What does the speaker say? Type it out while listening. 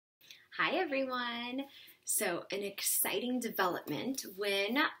Hi everyone! So an exciting development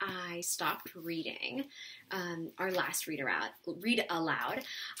when I stopped reading our last read aloud,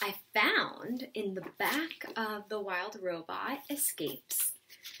 I found in the back of The Wild Robot Escapes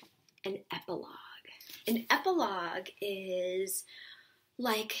an epilogue. An epilogue is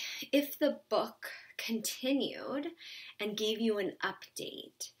like if the book continued and gave you an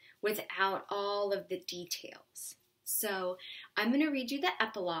update without all of the details. So I'm going to read you the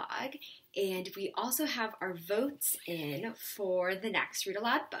epilogue, and we also have our votes in for the next read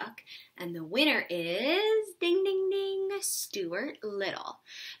aloud book, and the winner is, ding ding ding, Stuart Little.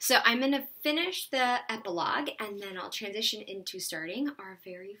 So I'm going to finish the epilogue, and then I'll transition into starting our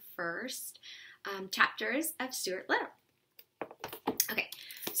very first chapters of Stuart Little. Okay,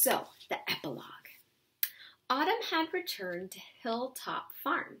 so the epilogue. Autumn had returned to Hilltop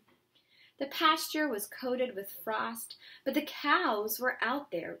Farm. The pasture was coated with frost, but the cows were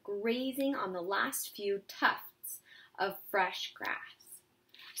out there grazing on the last few tufts of fresh grass.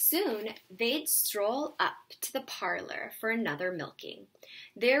 Soon they'd stroll up to the parlor for another milking.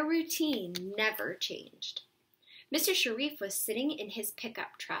 Their routine never changed. Mr. Sharif was sitting in his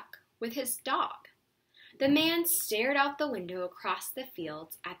pickup truck with his dog. The man stared out the window across the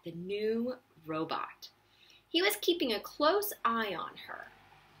fields at the new robot. He was keeping a close eye on her.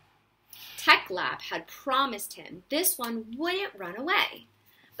 Tech Lab had promised him this one wouldn't run away,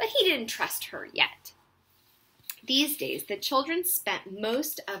 but he didn't trust her yet. These days, the children spent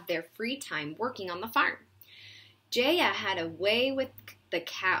most of their free time working on the farm. Jaya had a way with the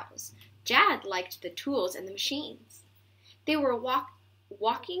cows. Jad liked the tools and the machines. They were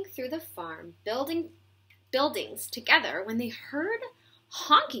walking through the farm, buildings together when they heard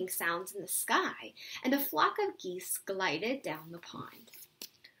honking sounds in the sky, and a flock of geese glided down the pond.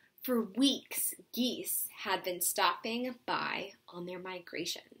 For weeks, geese had been stopping by on their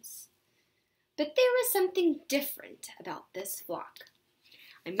migrations. But there was something different about this flock.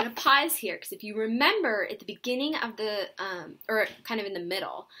 I'm going to pause here because if you remember at the beginning of the, or kind of in the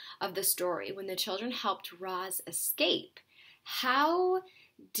middle of the story, when the children helped Roz escape, how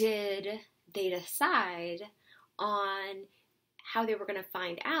did they decide on how they were going to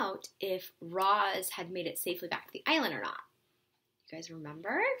find out if Roz had made it safely back to the island or not? You guys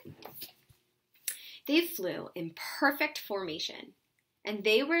remember? They flew in perfect formation, and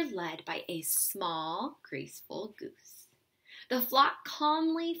they were led by a small, graceful goose. The flock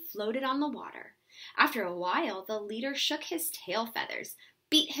calmly floated on the water. After a while, the leader shook his tail feathers,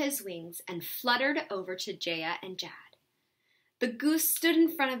 beat his wings, and fluttered over to Jaya and Jad. The goose stood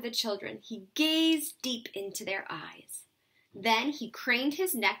in front of the children. He gazed deep into their eyes. Then he craned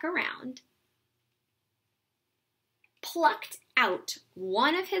his neck around, plucked out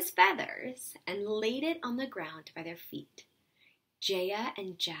one of his feathers, and laid it on the ground by their feet. Jaya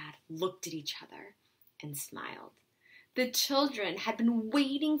and Jad looked at each other and smiled. The children had been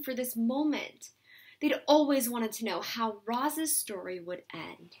waiting for this moment. They'd always wanted to know how Roz's story would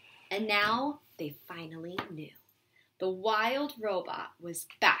end, and now they finally knew. The wild robot was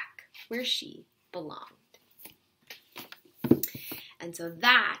back where she belonged. And so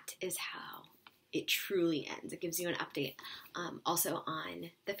that is how it truly ends. It gives you an update also on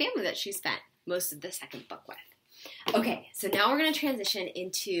the family that she spent most of the second book with. Okay, so now we're going to transition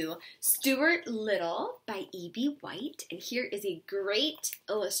into Stuart Little by E.B. White. And here is a great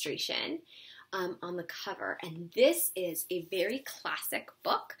illustration on the cover. And this is a very classic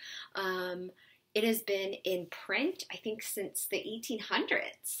book. It has been in print, I think, since the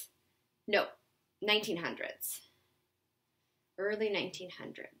 1800s. No, 1900s. Early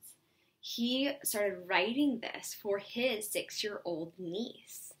 1900s. He started writing this for his 6-year-old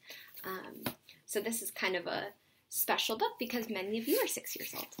niece. So this is kind of a special book because many of you are 6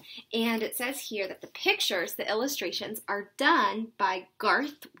 years old. And it says here that the pictures, the illustrations, are done by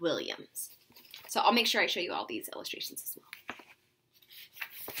Garth Williams. So I'll make sure I show you all these illustrations as well.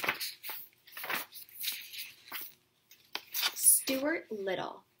 Stuart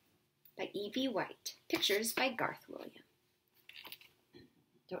Little by E.B. White. Pictures by Garth Williams.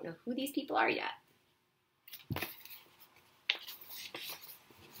 Don't know who these people are yet.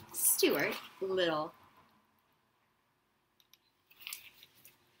 Stuart Little.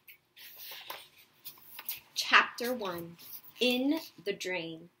 Chapter 1. In the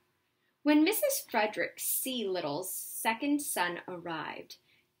Drain. When Mrs. Frederick C. Little's second son arrived,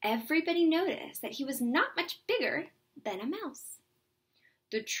 everybody noticed that he was not much bigger than a mouse.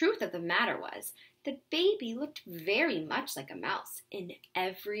 The truth of the matter was, the baby looked very much like a mouse in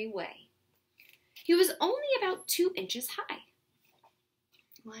every way. He was only about 2 inches high.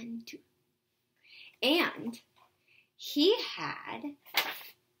 1, 2. And he had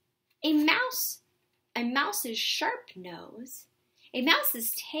A mouse, a mouse's sharp nose, a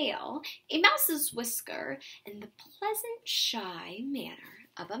mouse's tail, a mouse's whisker, and the pleasant, shy manner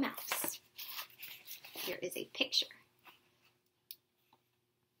of a mouse. Here is a picture.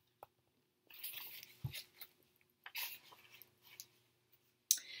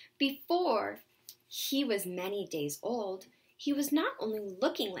 Before he was many days old, he was not only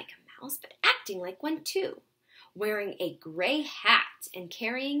looking like a mouse, but acting like one too, wearing a gray hat and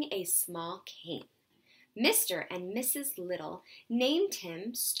carrying a small cane. Mr. and Mrs. Little named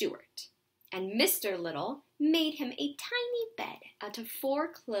him Stuart, and Mr. Little made him a tiny bed out of 4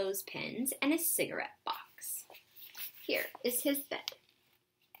 clothespins and a cigarette box. Here is his bed.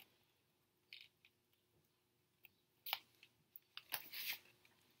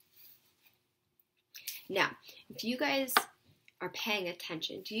 Now, if you guys are paying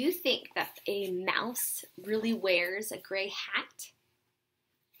attention, do you think that a mouse really wears a gray hat?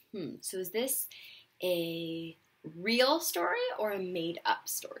 So is this a real story or a made-up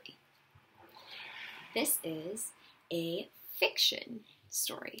story? This is a fiction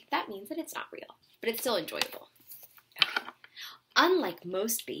story. That means that it's not real, but it's still enjoyable. Unlike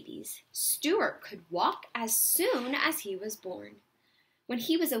most babies, Stuart could walk as soon as he was born. When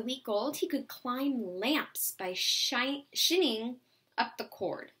he was a week old, he could climb lamps by shinning up the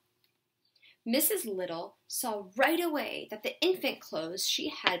cord. Mrs. Little saw right away that the infant clothes she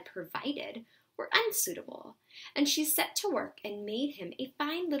had provided were unsuitable, and she set to work and made him a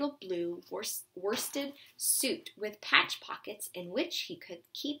fine little blue worsted suit with patch pockets in which he could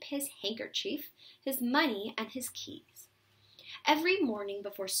keep his handkerchief, his money, and his keys. Every morning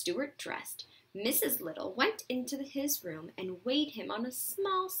before Stuart dressed, Mrs. Little went into his room and weighed him on a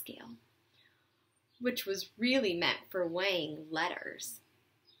small scale, which was really meant for weighing letters.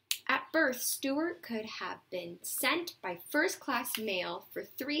 At birth, Stuart could have been sent by first-class mail for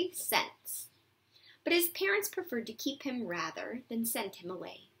 3 cents, but his parents preferred to keep him rather than send him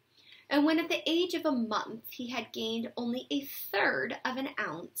away. And when at the age of a month he had gained only 1/3 of an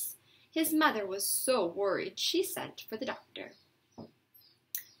ounce, his mother was so worried she sent for the doctor.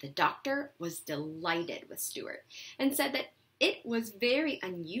 The doctor was delighted with Stuart and said that it was very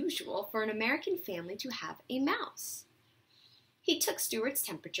unusual for an American family to have a mouse. He took Stuart's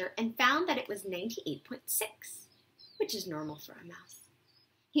temperature and found that it was 98.6, which is normal for a mouse.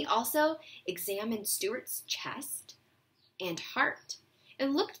 He also examined Stuart's chest and heart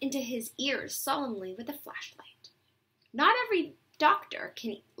and looked into his ears solemnly with a flashlight. Not every doctor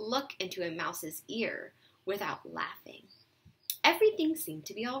can look into a mouse's ear without laughing. Everything seemed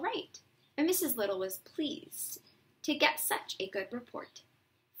to be all right, and Mrs. Little was pleased to get such a good report.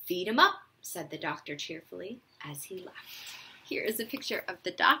 "Feed him up," said the doctor cheerfully as he left. Here is a picture of the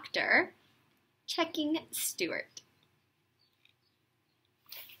doctor checking Stuart.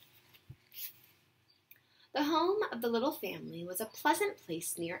 The home of the little family was a pleasant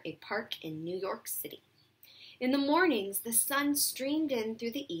place near a park in New York City. In the mornings, the sun streamed in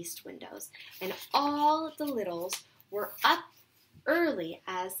through the east windows, and all of the littles were up early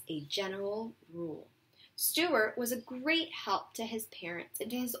as a general rule. Stuart was a great help to his parents and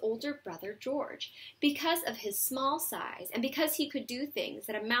to his older brother George because of his small size and because he could do things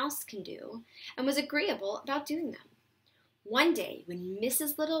that a mouse can do and was agreeable about doing them. One day, when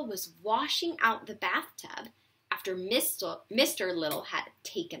Mrs. Little was washing out the bathtub after Mr. Little had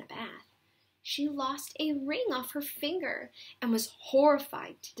taken a bath, she lost a ring off her finger and was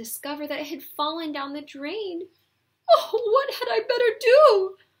horrified to discover that it had fallen down the drain. "Oh, what had I better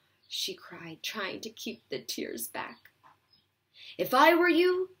do?" she cried, trying to keep the tears back. "If I were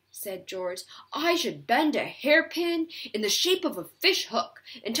you," said George, "I should bend a hairpin in the shape of a fish hook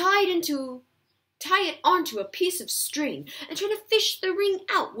and tie it onto a piece of string and try to fish the ring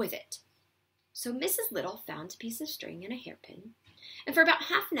out with it." So Mrs. Little found a piece of string and a hairpin, and for about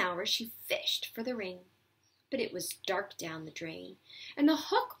half an hour she fished for the ring. But it was dark down the drain, and the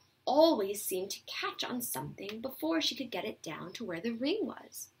hook always seemed to catch on something before she could get it down to where the ring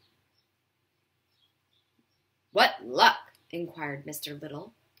was. "What luck?" inquired Mr.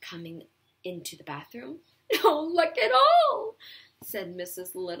 Little, coming into the bathroom. "No luck at all," said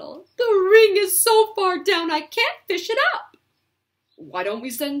Mrs. Little. "The ring is so far down I can't fish it up." "Why don't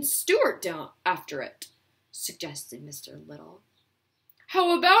we send Stuart down after it?" suggested Mr. Little.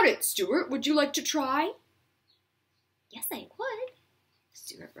 "How about it, Stuart? Would you like to try?" "Yes, I would,"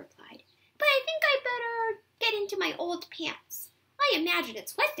 Stuart replied, "but I think I'd better get into my old pants. I imagine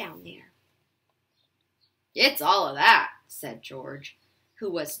it's wet down there." "It's all of that," said George, who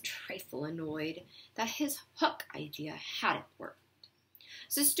was a trifle annoyed that his hook idea hadn't worked.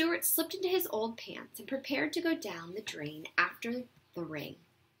 So Stuart slipped into his old pants and prepared to go down the drain after the ring.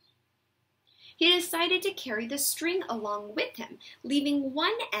 he decided to carry the string along with him, leaving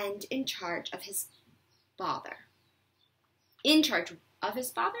one end in charge of his father. In charge of his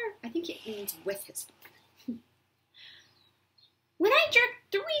father? I think it means with his father. When I jerk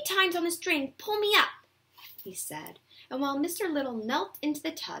 3 times on the string, pull me up, he said. And while Mr. Little knelt into the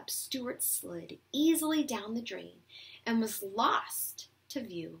tub, Stuart slid easily down the drain and was lost to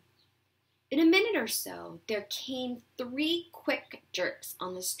view. In a minute or so, there came 3 quick jerks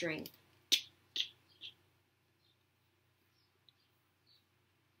on the string.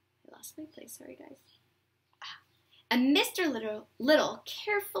 I lost my place, sorry guys. And Mr. Little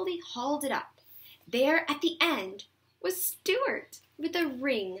carefully hauled it up. There at the end was Stuart with a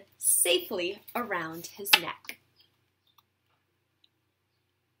ring safely around his neck.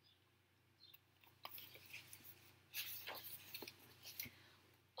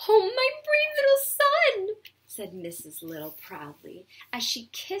 "Oh, my brave little son," said Mrs. Little proudly, as she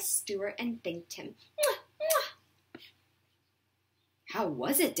kissed Stuart and thanked him. "Mwah, mwah." "How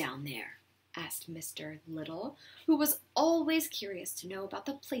was it down there?" asked Mr. Little, who was always curious to know about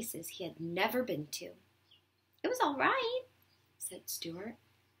the places he had never been to. "It was all right," said Stuart,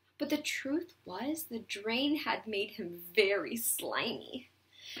 but the truth was the drain had made him very slimy,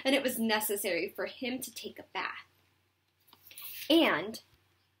 and it was necessary for him to take a bath and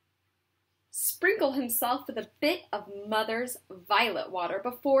sprinkle himself with a bit of Mother's violet water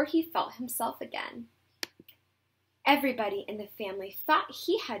before he felt himself again. Everybody in the family thought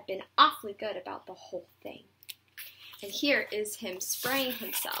he had been awfully good about the whole thing. And here is him spraying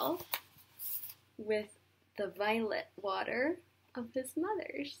himself with the violet water of his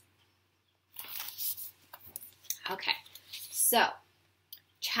mother's. Okay, so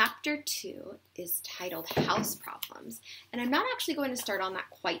Chapter 2 is titled House Problems, and I'm not actually going to start on that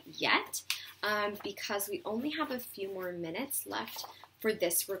quite yet because we only have a few more minutes left for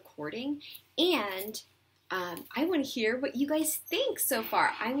this recording, and I want to hear what you guys think so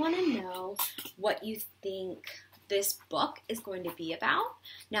far. I want to know what you think this book is going to be about,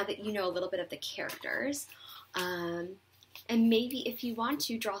 now that you know a little bit of the characters. And maybe if you want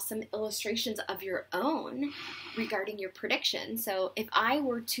to draw some illustrations of your own regarding your prediction. So if I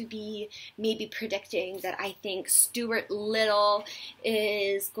were to be maybe predicting that I think Stuart Little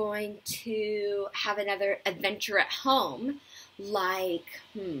is going to have another adventure at home, like,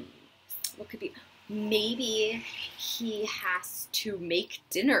 what could be? Maybe he has to make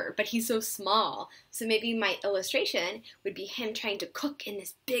dinner, but he's so small. So maybe my illustration would be him trying to cook in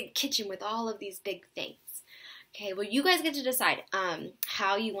this big kitchen with all of these big things. Okay, well, you guys get to decide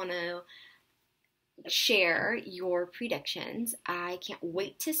how you want to share your predictions. I can't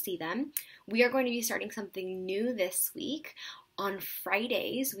wait to see them. We are going to be starting something new this week. On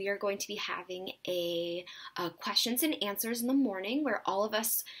Fridays, we are going to be having a questions and answers in the morning where all of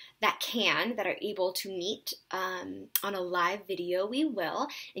us that are able to meet on a live video, we will,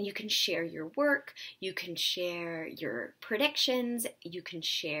 and you can share your work, you can share your predictions, you can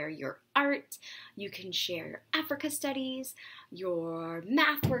share your art, you can share your Africa studies, your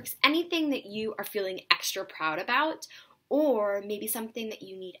math works, anything that you are feeling extra proud about, or maybe something that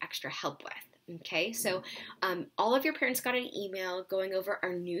you need extra help with. Okay, so all of your parents got an email going over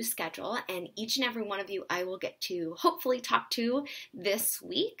our new schedule, and each and every one of you I will get to hopefully talk to this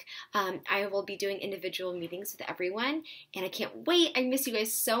week. I will be doing individual meetings with everyone, and I can't wait. I miss you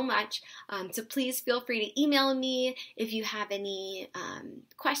guys so much, so please feel free to email me if you have any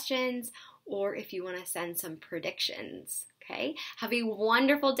questions or if you want to send some predictions. Okay, have a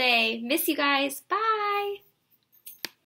wonderful day. Miss you guys. Bye.